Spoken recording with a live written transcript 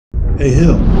Hey,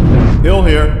 Hill. Hill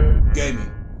here.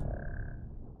 Gaming.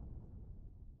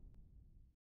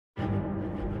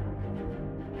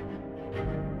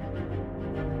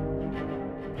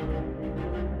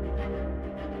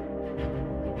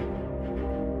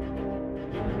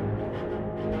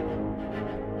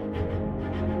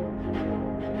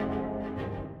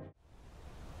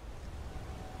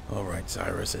 All right,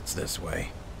 Cyrus, it's this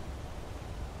way.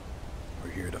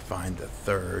 We're here to find the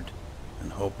third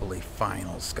and hopefully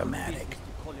final schematic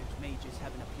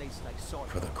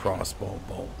for the crossbow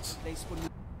bolts.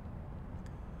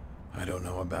 I don't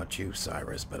know about you,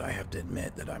 Cyrus, but I have to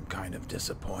admit that I'm kind of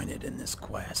disappointed in this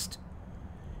quest.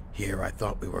 Here I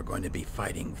thought we were going to be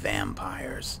fighting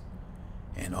vampires,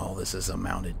 and all this has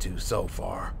amounted to so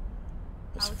far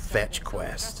was fetch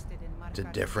quest to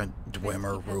different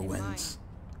Dwemer ruins.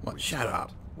 Well, shut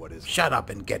up. Shut up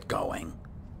and get going.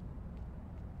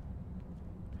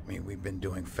 I mean, we've been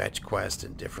doing fetch quests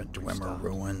in different Dwemer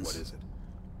ruins. What is it?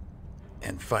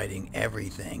 And fighting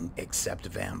everything except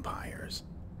vampires.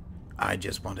 I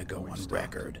just want to go on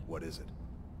record. What is it?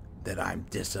 That I'm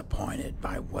disappointed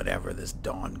by whatever this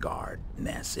Dawnguard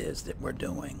mess is that we're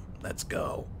doing. Let's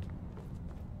go.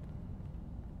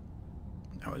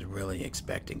 I was really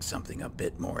expecting something a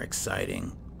bit more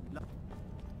exciting.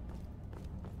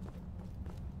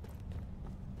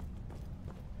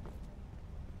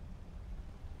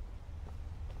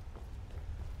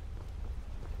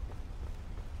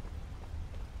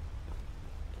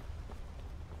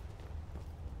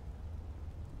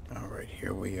 Alright,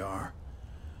 here we are.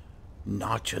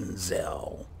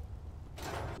 Notchenzel.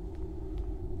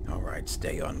 Alright,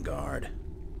 stay on guard.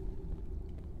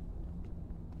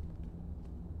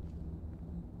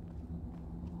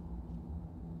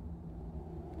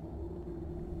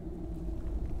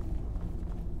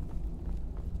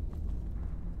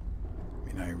 I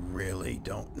mean, I really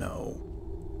don't know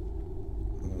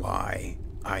why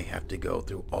I have to go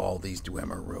through all these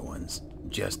Dwemer ruins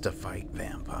just to fight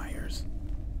vampires.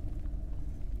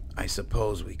 I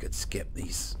suppose we could skip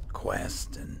these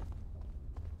quests and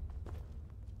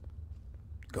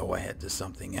go ahead to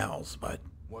something else, but...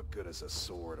 What good is a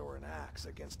sword or an axe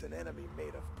against an enemy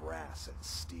made of brass and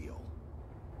steel?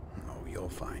 Oh, you'll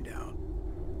find out.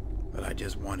 But I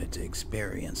just wanted to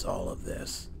experience all of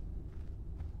this.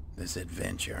 This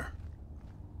adventure.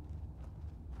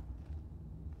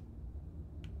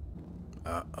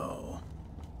 Uh-oh.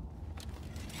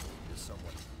 Is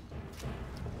someone...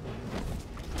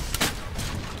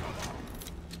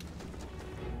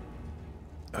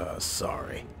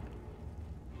 Sorry.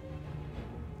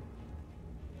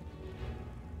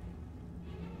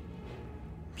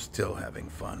 Still having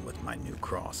fun with my new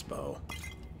crossbow.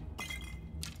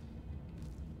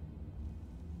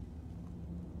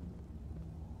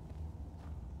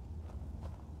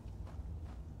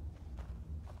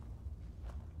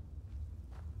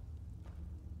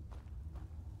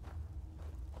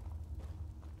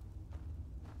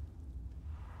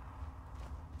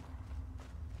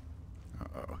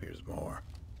 Uh-oh, here's more.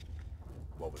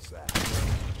 What was that?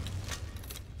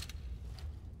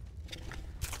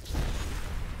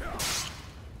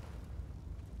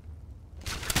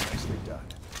 Nicely done.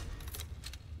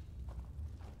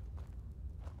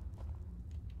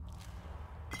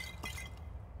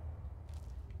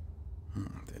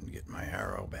 Didn't get my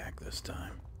arrow back this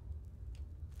time.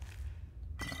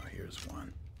 Oh, here's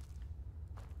one.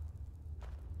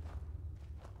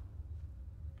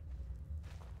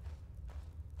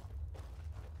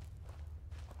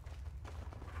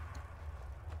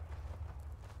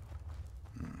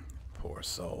 Poor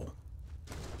soul.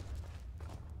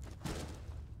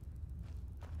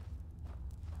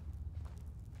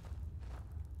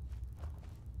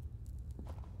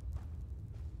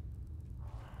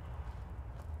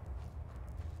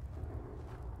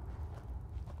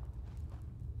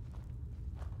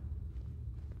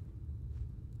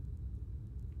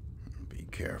 Be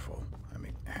careful. I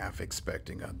mean, half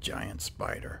expecting a giant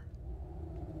spider.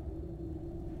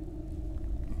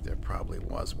 There probably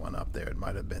was one up there. It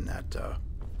might have been that,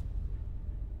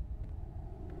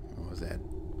 what was that?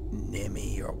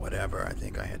 Nimmy or whatever. I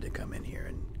think I had to come in here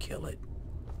and kill it.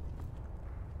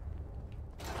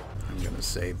 I'm gonna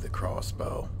save the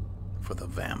crossbow for the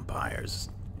vampires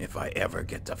if I ever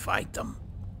get to fight them.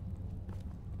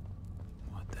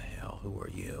 What the hell? Who are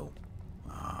you?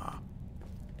 Ah.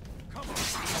 Come on.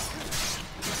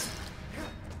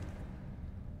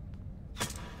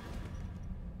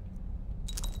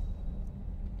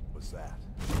 That?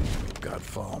 We've got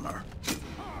Falmer.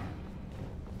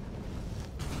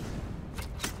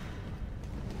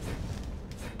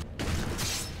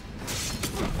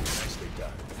 Nicely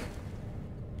done.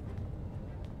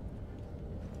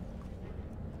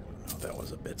 thought that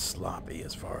was a bit sloppy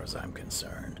as far as I'm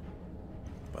concerned,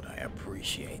 but I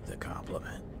appreciate the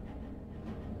compliment.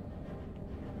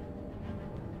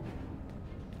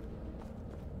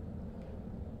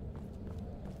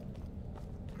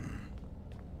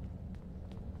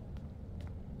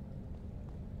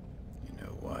 You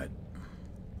know what?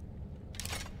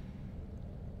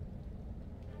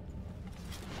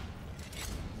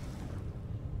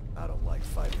 I don't like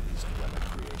fighting these Dwemer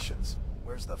creations.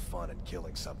 Where's the fun in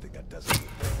killing something that doesn't mean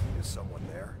anything to someone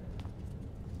there?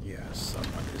 Yes,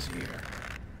 someone is here.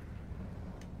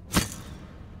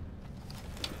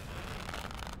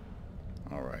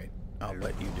 All right, I'll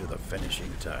let you do the finishing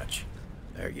touch.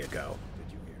 There you go.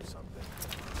 Did you hear something?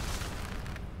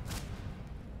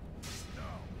 No.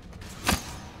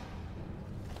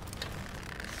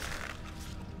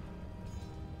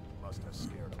 Must have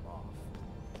scared him off.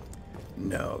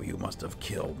 No, you must have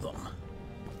killed them.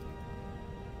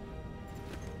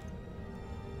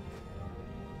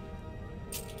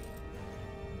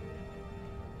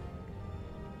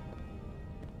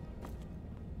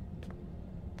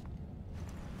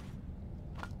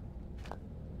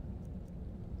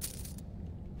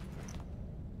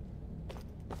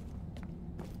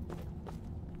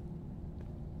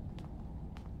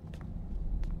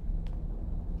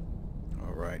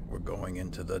 Alright, we're going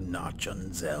into the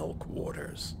Nachunzel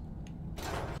quarters.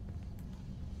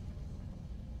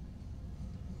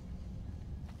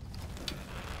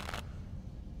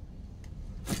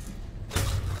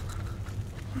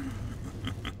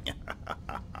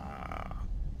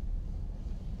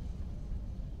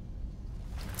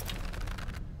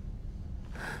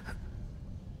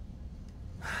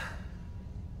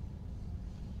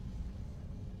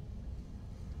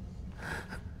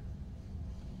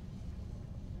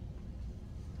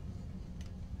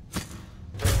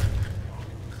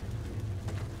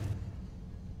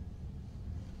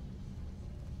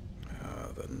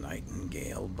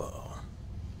 Nightingale bow.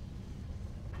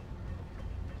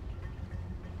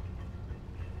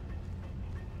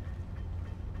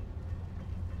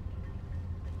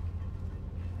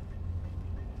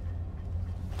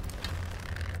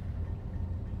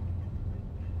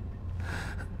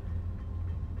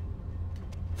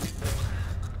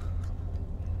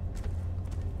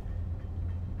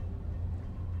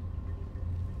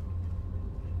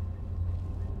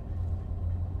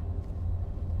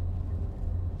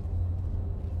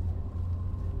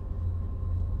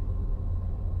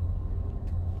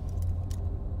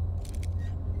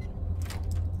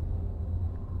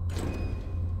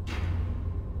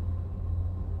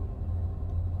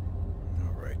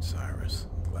 Cyrus,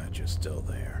 I'm glad you're still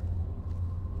there.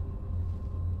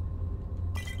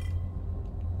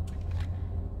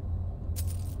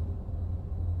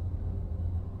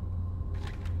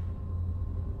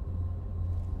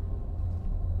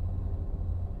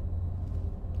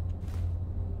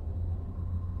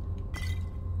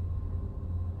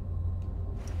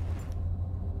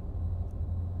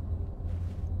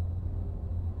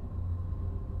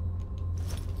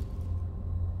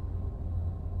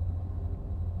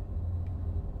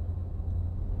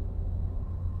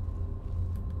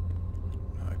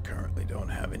 Don't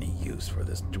have any use for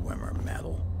this Dwemer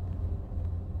metal.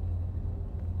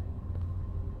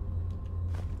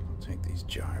 I'll take these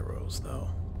gyros, though.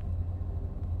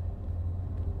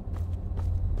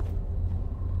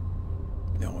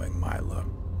 Knowing my luck,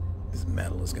 this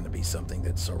metal is going to be something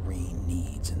that Serene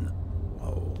needs in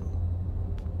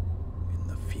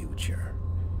the future.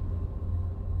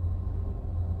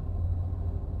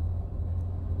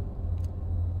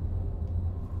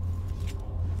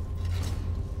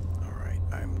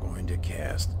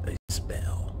 Cast a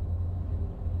spell.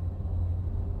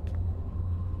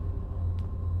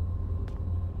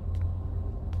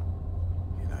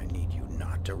 And I need you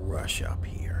not to rush up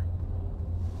here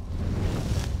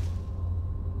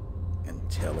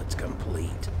until it's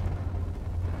complete.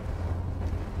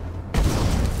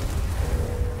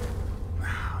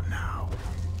 Oh, no.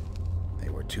 They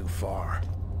were too far.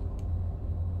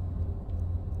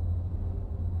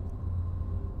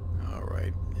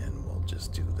 Alright, and we'll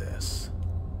just do this.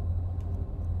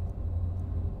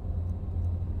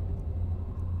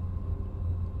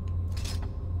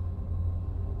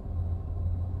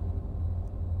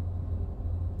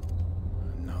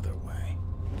 Another way.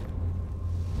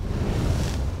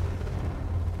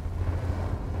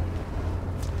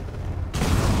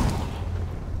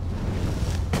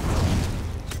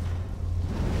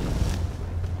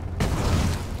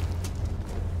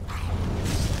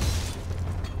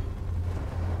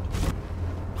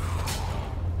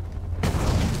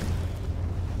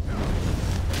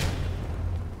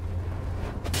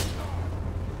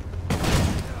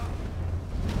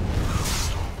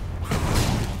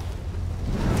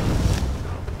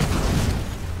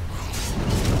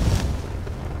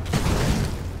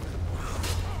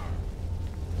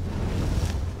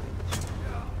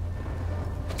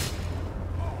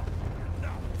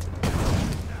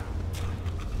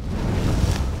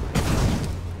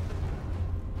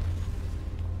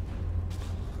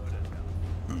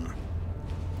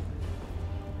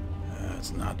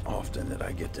 often that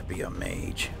I get to be a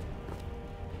mage.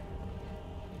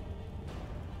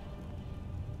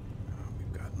 Oh,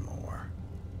 we've got more.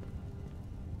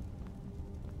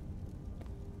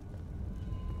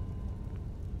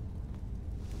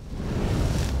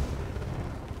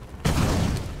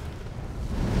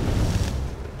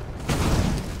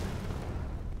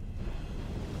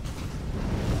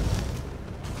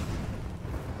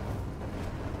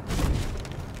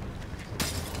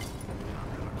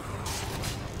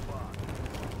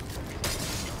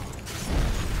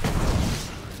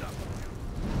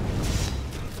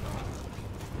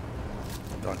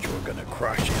 Thought you were gonna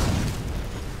crush him.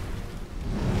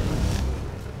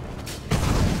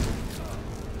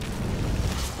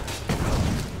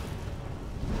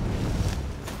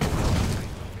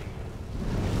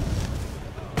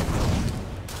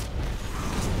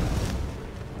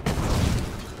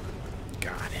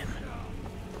 Got him.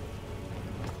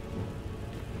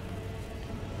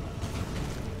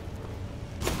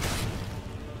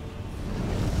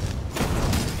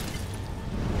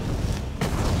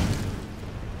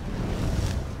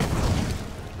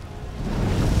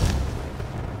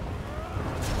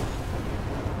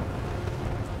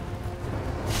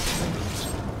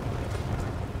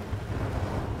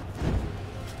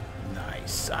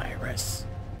 Cyrus.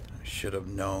 I should have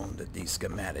known that these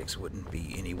schematics wouldn't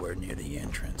be anywhere near the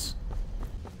entrance.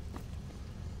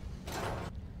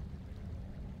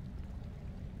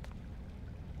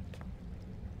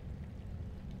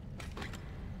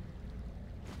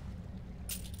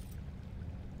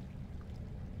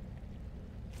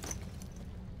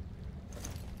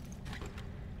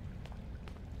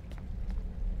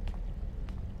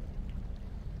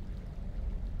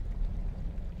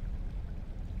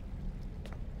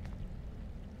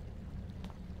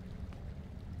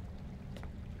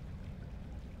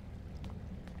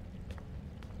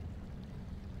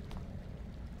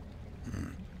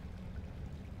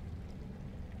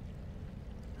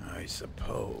 I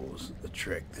suppose the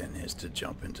trick then is to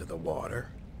jump into the water.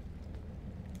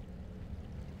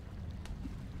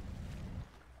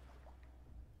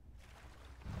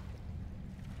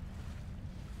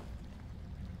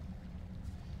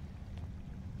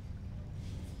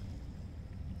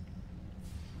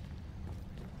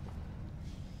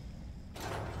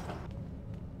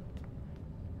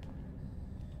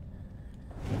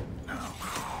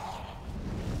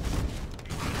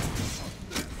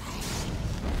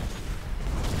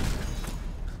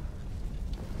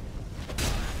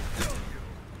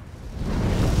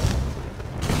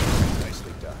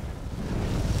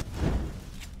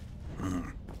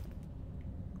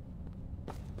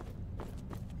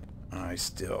 I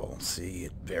still see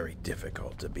it very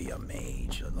difficult to be a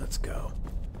mage. Let's go.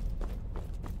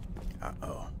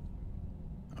 Uh-oh.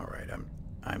 Alright,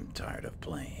 I'm tired of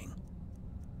playing.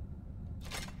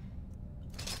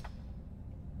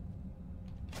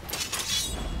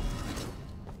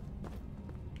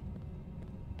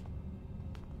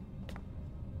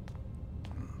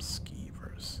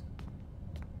 Skeevers.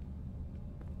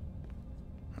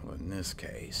 Well, in this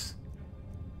case...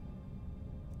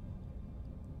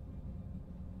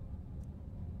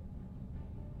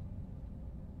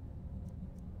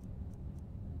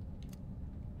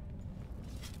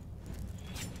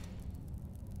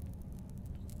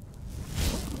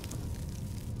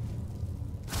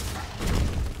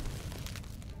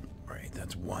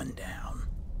 one down.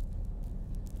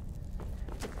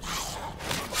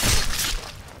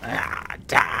 Ah,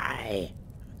 die!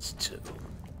 That's two.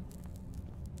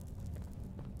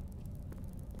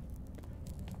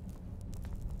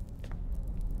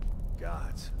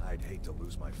 Gods, I'd hate to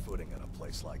lose my footing in a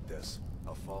place like this.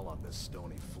 A fall on this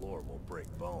stony floor will break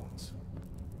bones.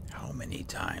 How many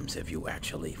times have you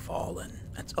actually fallen?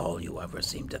 That's all you ever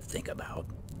seem to think about.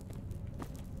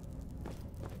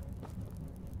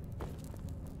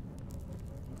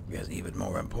 Because even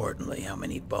more importantly, how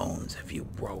many bones have you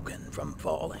broken from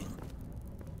falling?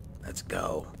 Let's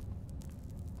go.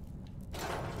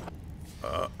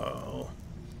 Uh-oh.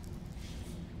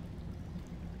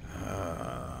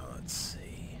 Let's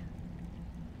see.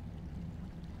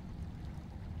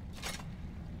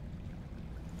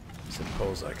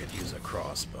 Suppose I could use a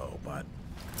crossbow, but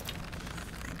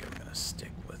I think I'm gonna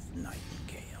stick with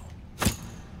Nightingale.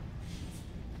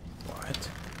 What?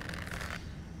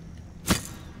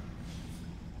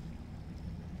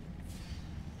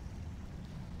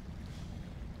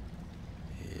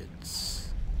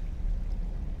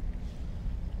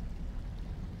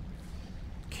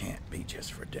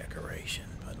 Just for decoration,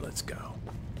 but let's go.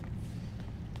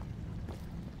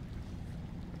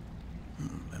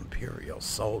 Imperial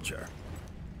soldier.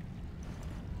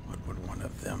 What would one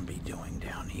of them be doing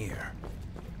down here?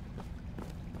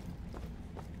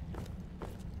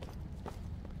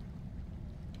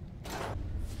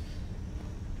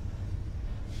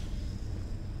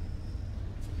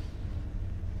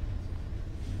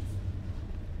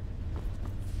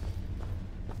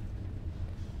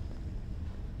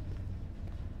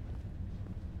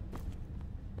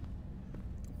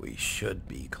 We should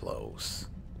be close.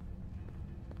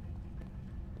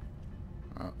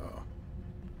 Uh-oh.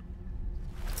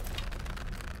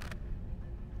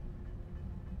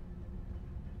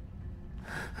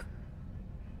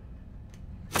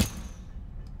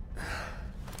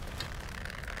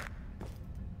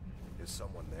 Is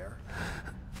someone there?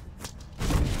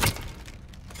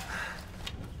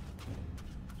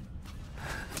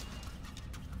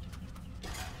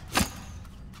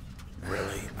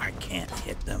 Really? I can't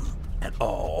hit them at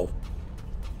all.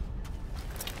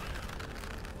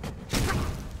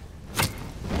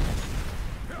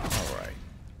 Alright.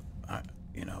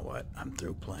 You know what? I'm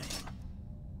through playing.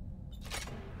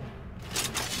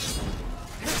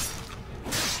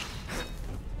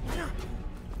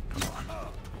 Come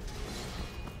on.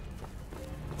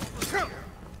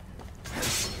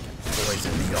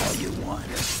 Poison me all you want.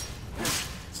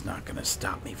 It's not gonna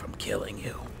stop me from killing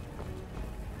you.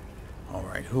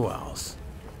 Alright, who else?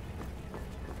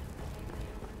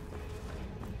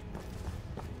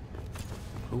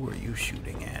 Who are you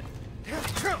shooting at?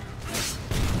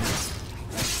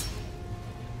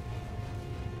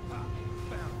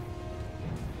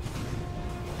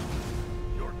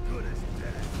 You're good as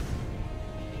dead.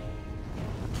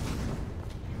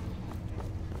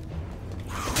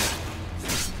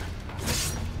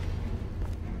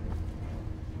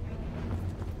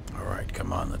 Alright,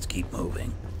 come on, let's keep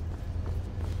moving.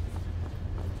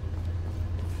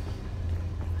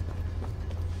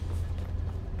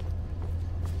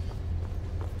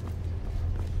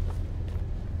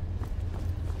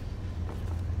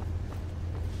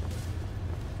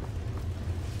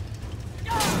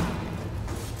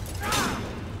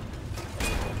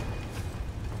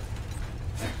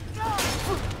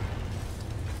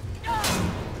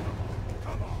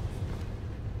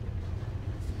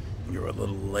 You're a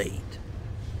little late.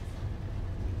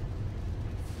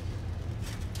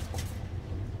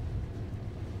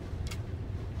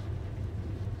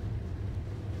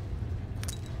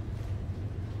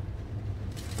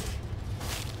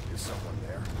 Is someone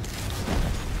there?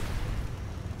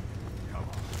 Come on,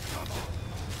 come on.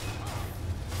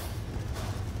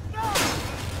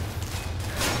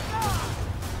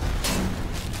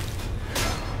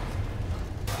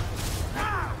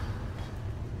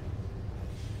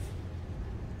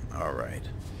 All right.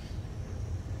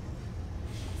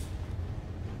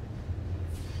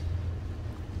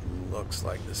 Looks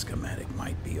like the schematic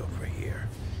might be over here.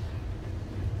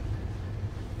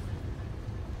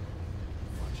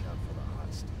 Watch out for the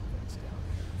hot steel vents down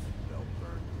here. They'll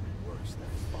burn you worse than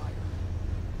fire.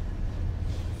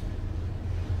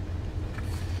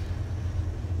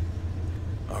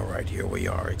 All right, here we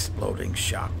are, exploding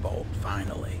shock bolt,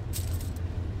 finally.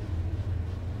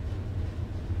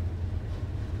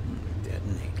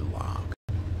 Detonate lock.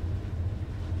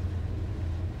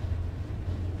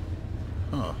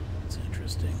 Huh, that's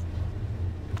interesting.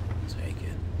 Take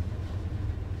it.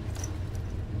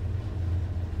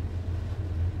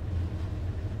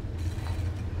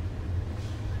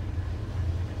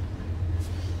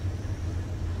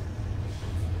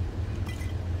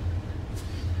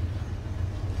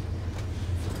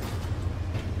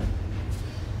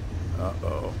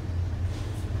 Uh-oh.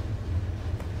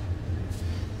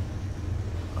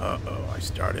 Uh-oh, I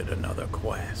started another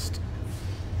quest.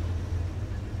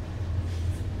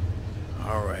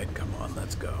 All right, come on,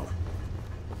 let's go.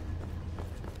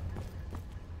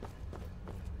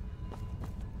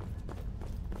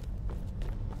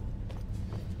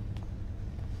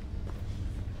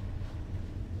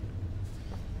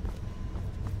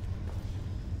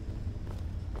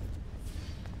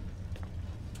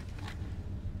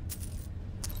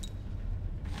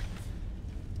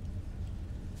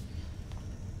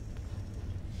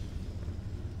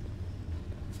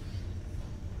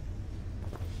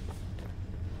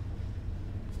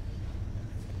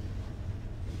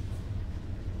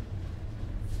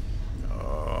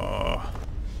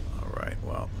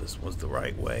 This was the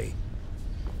right way.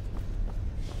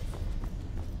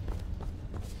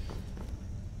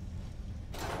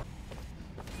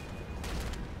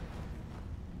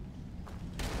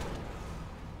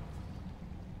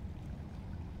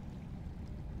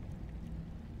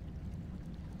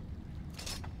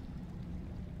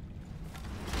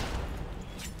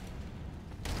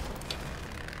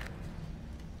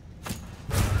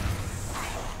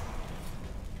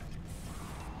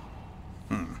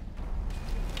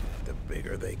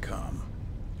 Bigger they come.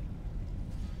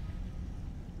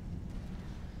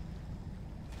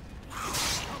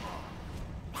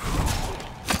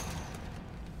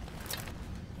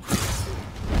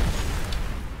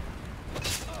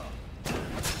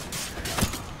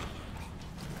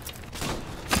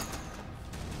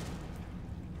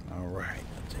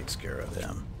 care of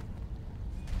them.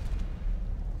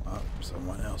 Oh,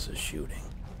 someone else is shooting.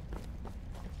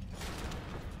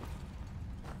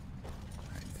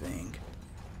 I think.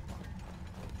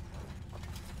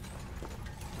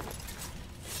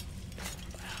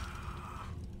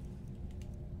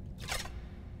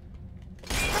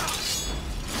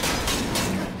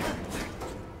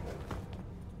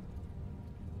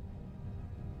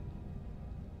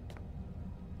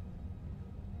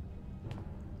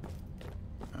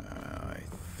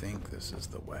 I think this is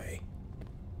the way.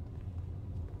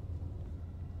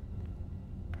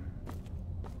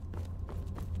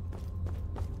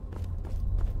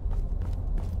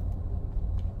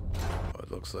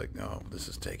 Looks like, no, this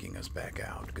is taking us back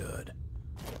out. Good.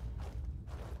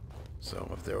 So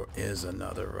if there is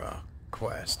another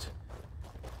quest,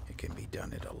 it can be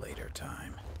done at a later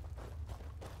time.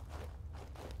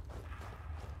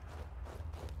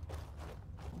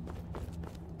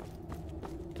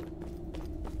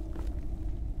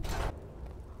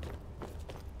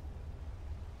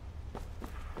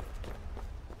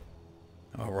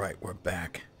 Alright, we're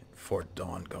back at Fort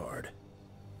Dawnguard.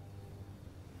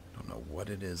 Don't know what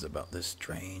it is about this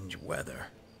strange weather.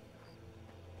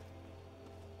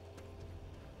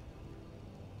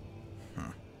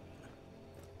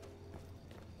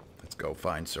 Let's go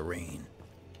find Serene.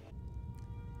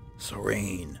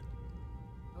 Serene!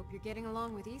 Hope you're getting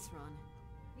along with Isran.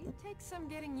 It takes some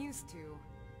getting used to.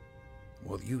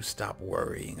 Will you stop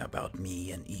worrying about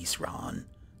me and Isran?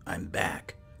 I'm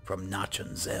back from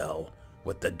Nachanzel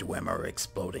with the Dwemer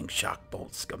exploding shock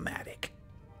bolt schematic.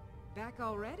 Back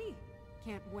already?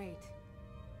 Can't wait.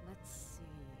 Let's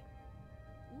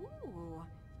see. Ooh,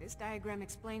 this diagram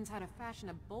explains how to fashion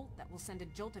a bolt that will send a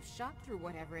jolt of shock through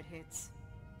whatever it hits.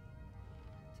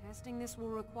 Testing this will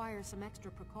require some extra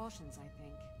precautions, I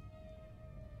think.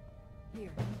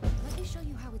 Here, let me show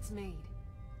you how it's made.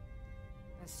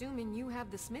 Assuming you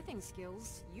have the smithing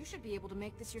skills, you should be able to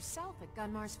make this yourself at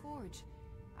Gunmar's Forge.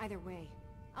 Either way,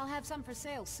 I'll have some for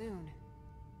sale soon.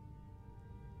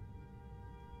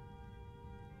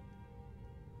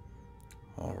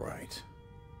 Alright.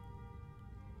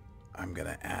 I'm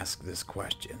gonna ask this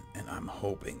question, and I'm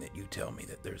hoping that you tell me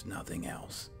that there's nothing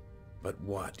else. But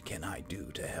what can I do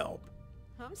to help?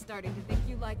 I'm starting to think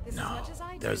you like this as much as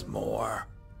I do. There's more.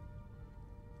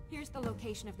 Here's the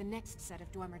location of the next set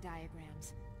of Dwemer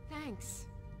diagrams. Thanks.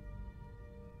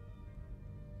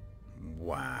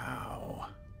 Wow.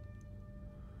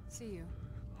 See you.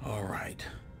 Alright.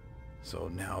 So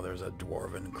now there's a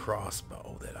dwarven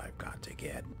crossbow that I've got to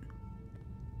get.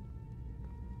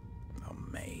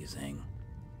 Amazing.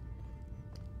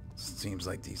 Seems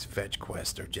like these fetch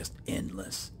quests are just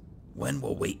endless. When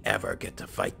will we ever get to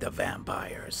fight the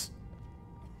vampires?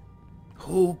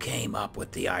 Who came up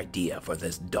with the idea for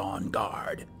this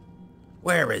Dawnguard?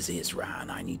 Where is Isran?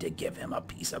 I need to give him a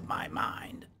piece of my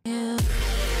mind. Yeah.